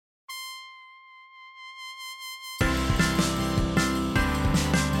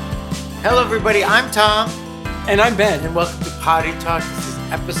Hello, everybody. I'm Tom. And I'm Ben. And welcome to Potty Talk. This is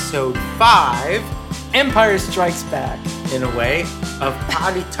episode 5. Empire Strikes Back. In a way, of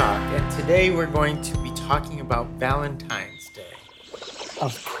Potty Talk. And today we're going to be talking about Valentine's Day.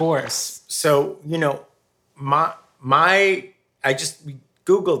 Of course. So, we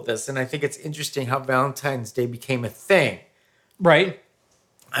Googled this, and I think it's interesting how Valentine's Day became a thing. Right.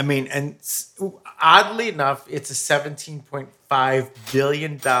 I mean, and oddly enough, it's a $17.5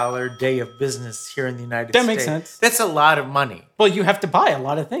 billion day of business here in the United States. That makes sense. That's a lot of money. Well, you have to buy a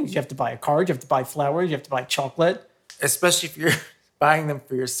lot of things. You have to buy a card. You have to buy flowers. You have to buy chocolate. Especially if you're buying them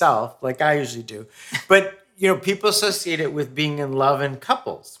for yourself, like I usually do. But, people associate it with being in love and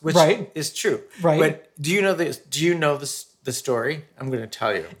couples, which is true. Right. But do you know this? Do you know the story? I'm going to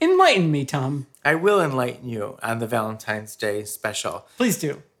tell you. Enlighten me, Tom. I will enlighten you on the Valentine's Day special. Please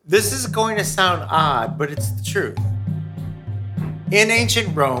do. This is going to sound odd, but it's the truth. In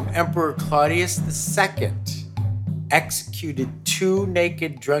ancient Rome, Emperor Claudius II executed 2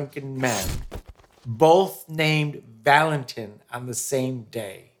 naked drunken men, both named Valentin, on the same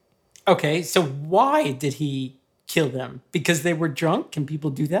day. Okay, so why did he kill them? Because they were drunk? Can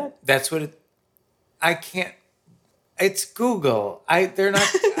people do that? That's what I can't. It's Google. They're not.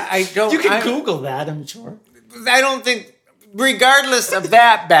 I don't. You can Google that, I'm sure. I don't think, regardless of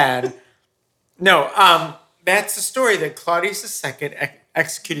that bad. No. That's the story that Claudius II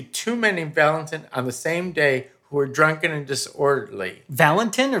executed 2 men named Valentin on the same day who were drunken and disorderly.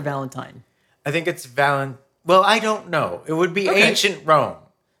 Valentin or Valentine? I think it's Well, I don't know. It would be ancient Rome.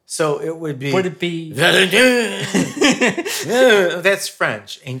 So it would be. Would it be Valentin? That's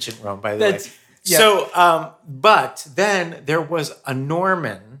French. Ancient Rome, by the way. Yeah. So, but then there was a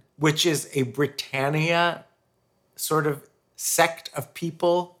Norman, which is a Britannia sort of sect of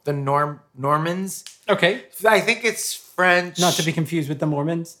people, the Normans. Okay. I think it's French. Not to be confused with the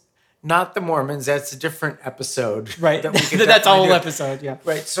Mormons. Not the Mormons. That's a different episode. Right. That's a whole episode, yeah.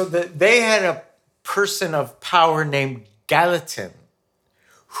 Right. So they had a person of power named Gallatin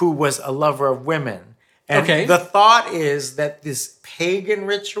who was a lover of women. And the thought is that this pagan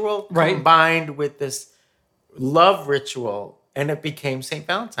ritual combined with this love ritual, and it became St.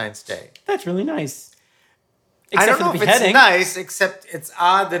 Valentine's Day. That's really nice. I don't know if it's nice, except it's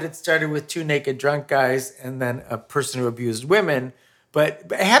odd that it started with 2 naked drunk guys and then a person who abused women. But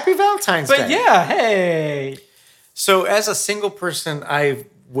happy Valentine's Day. But yeah, hey. So as a single person, I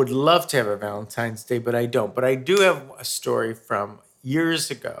would love to have a Valentine's Day, but I don't. But I do have a story from years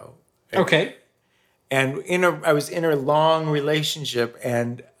ago. Okay. And I was in a long relationship,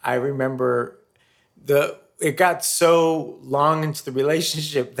 and I remember it got so long into the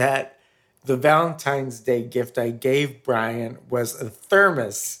relationship that the Valentine's Day gift I gave Brian was a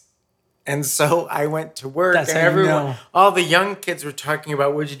thermos. And so I went to work, and all the young kids were talking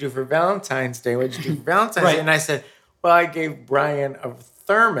about, what'd you do for Valentine's Day? What'd you do for Valentine's Day? And I said, well, I gave Brian a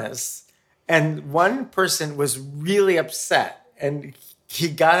thermos. And one person was really upset, and he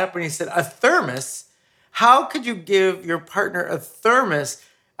got up and he said, a thermos? How could you give your partner a thermos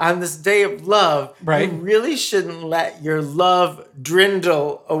on this day of love? Right. You really shouldn't let your love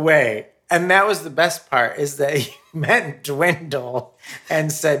dwindle away. And that was the best part, is that he meant dwindle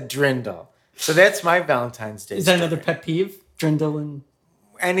and said drindle. So that's my Valentine's Day. Is that another pet peeve? Drindle and...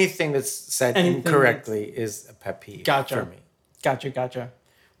 Anything that's said incorrectly is a pet peeve for me. Gotcha.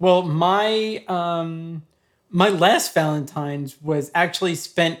 Well, my last Valentine's was actually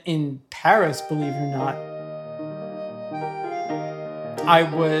spent in Paris, believe it or not. I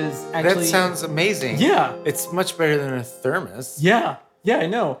was actually... That sounds amazing. Yeah. It's much better than a thermos. Yeah, I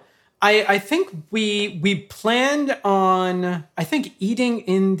know. I think we planned on, eating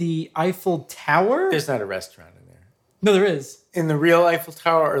in the Eiffel Tower. There's not a restaurant in there. No, there is. In the real Eiffel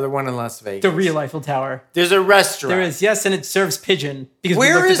Tower or the one in Las Vegas? The real Eiffel Tower. There's a restaurant. There is, yes, and it serves pigeon. Because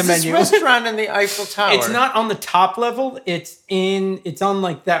where is this restaurant in the Eiffel Tower? It's not on the top level. It's on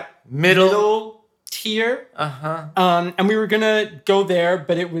like that middle tier. And we were gonna go there,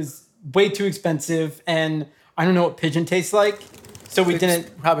 but it was way too expensive, and I don't know what pigeon tastes like, so we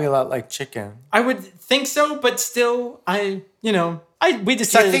didn't. Probably a lot like chicken. I would think so, but still, we decided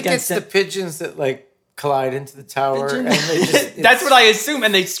against it. Do you think it's the pigeons that collide into the tower? And they just, that's what I assume,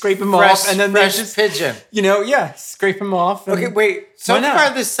 and they scrape them off, and then they just pigeon. Scrape them off. Okay, wait. So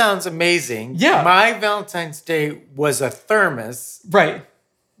far, this sounds amazing. Yeah, my Valentine's Day was a thermos, right?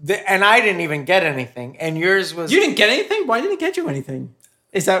 And I didn't even get anything, and yours was. You didn't get anything? Why didn't it get you anything?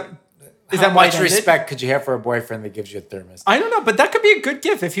 Is that How much respect could you have for a boyfriend that gives you a thermos? I don't know, but that could be a good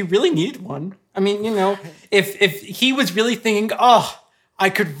gift if he really needed one. I mean, if he was really thinking, I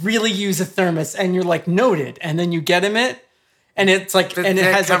could really use a thermos, and you're like, noted, and then you get him it, And it's like, and it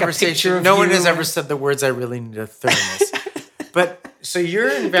has like a picture of no one you has ever and- said the words, I really need a thermos. But so you're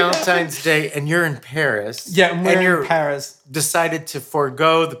in Valentine's Day and you're in Paris. Yeah, and we're you're in Paris. decided to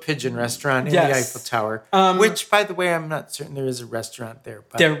forego the Pigeon restaurant in the Yes. Eiffel Tower, which, by the way, I'm not certain there is a restaurant there.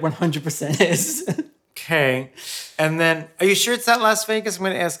 But There 100% is. okay. And then, are you sure it's not Las Vegas? I'm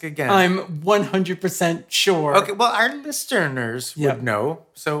going to ask again. I'm 100% sure. Okay, well, our listeners Yeah. would know,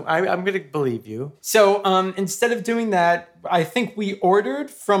 so I'm going to believe you. So instead of doing that, I think we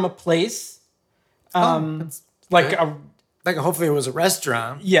ordered from a place. Like good. Like, hopefully it was a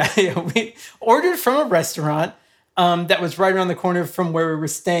restaurant. Yeah, we ordered from a restaurant that was right around the corner from where we were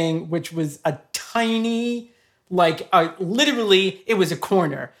staying, which was a tiny, literally, it was a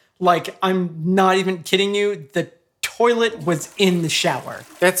corner. Like, I'm not even kidding you. The toilet was in the shower.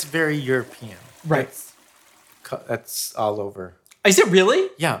 That's very European. Right. That's all over. Is it really?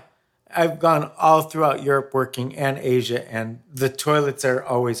 Yeah. I've gone all throughout Europe working and Asia, and the toilets are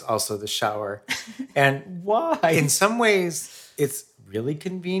always also the shower. And Why? in some ways, it's really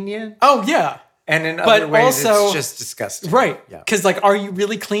convenient. Oh, yeah. And in But other ways, also- it's just disgusting. Right. Yeah. Because, are you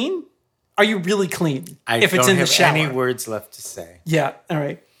really clean? Are you really clean? If it's in the shower. any words left to say. Yeah. All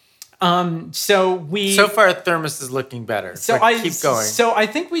right. So far, thermos is looking better. So but keep going. So I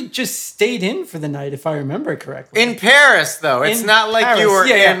think we just stayed in for the night, if I remember correctly. In Paris, though, it's In not like you Paris. were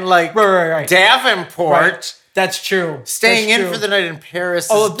Yeah, in yeah. Right. Davenport. Right. That's true. Staying That's in true. for the night in Paris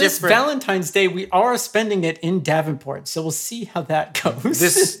Oh, is this different. Valentine's Day, we are spending it in Davenport, so we'll see how that goes.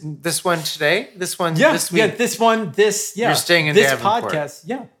 This one today? This one yeah, this week? yeah, this one, this, yeah. You're staying in this Davenport. podcast,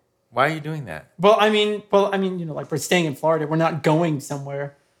 yeah. Why are you doing that? Well, I mean, we're staying in Florida. We're not going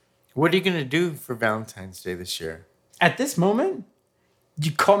somewhere. What are you going to do for Valentine's Day this year? At this moment,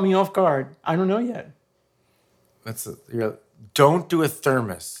 you caught me off guard. I don't know yet. Don't do a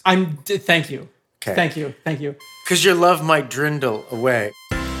thermos. Thank you. Okay. Thank you. Because your love might dwindle away.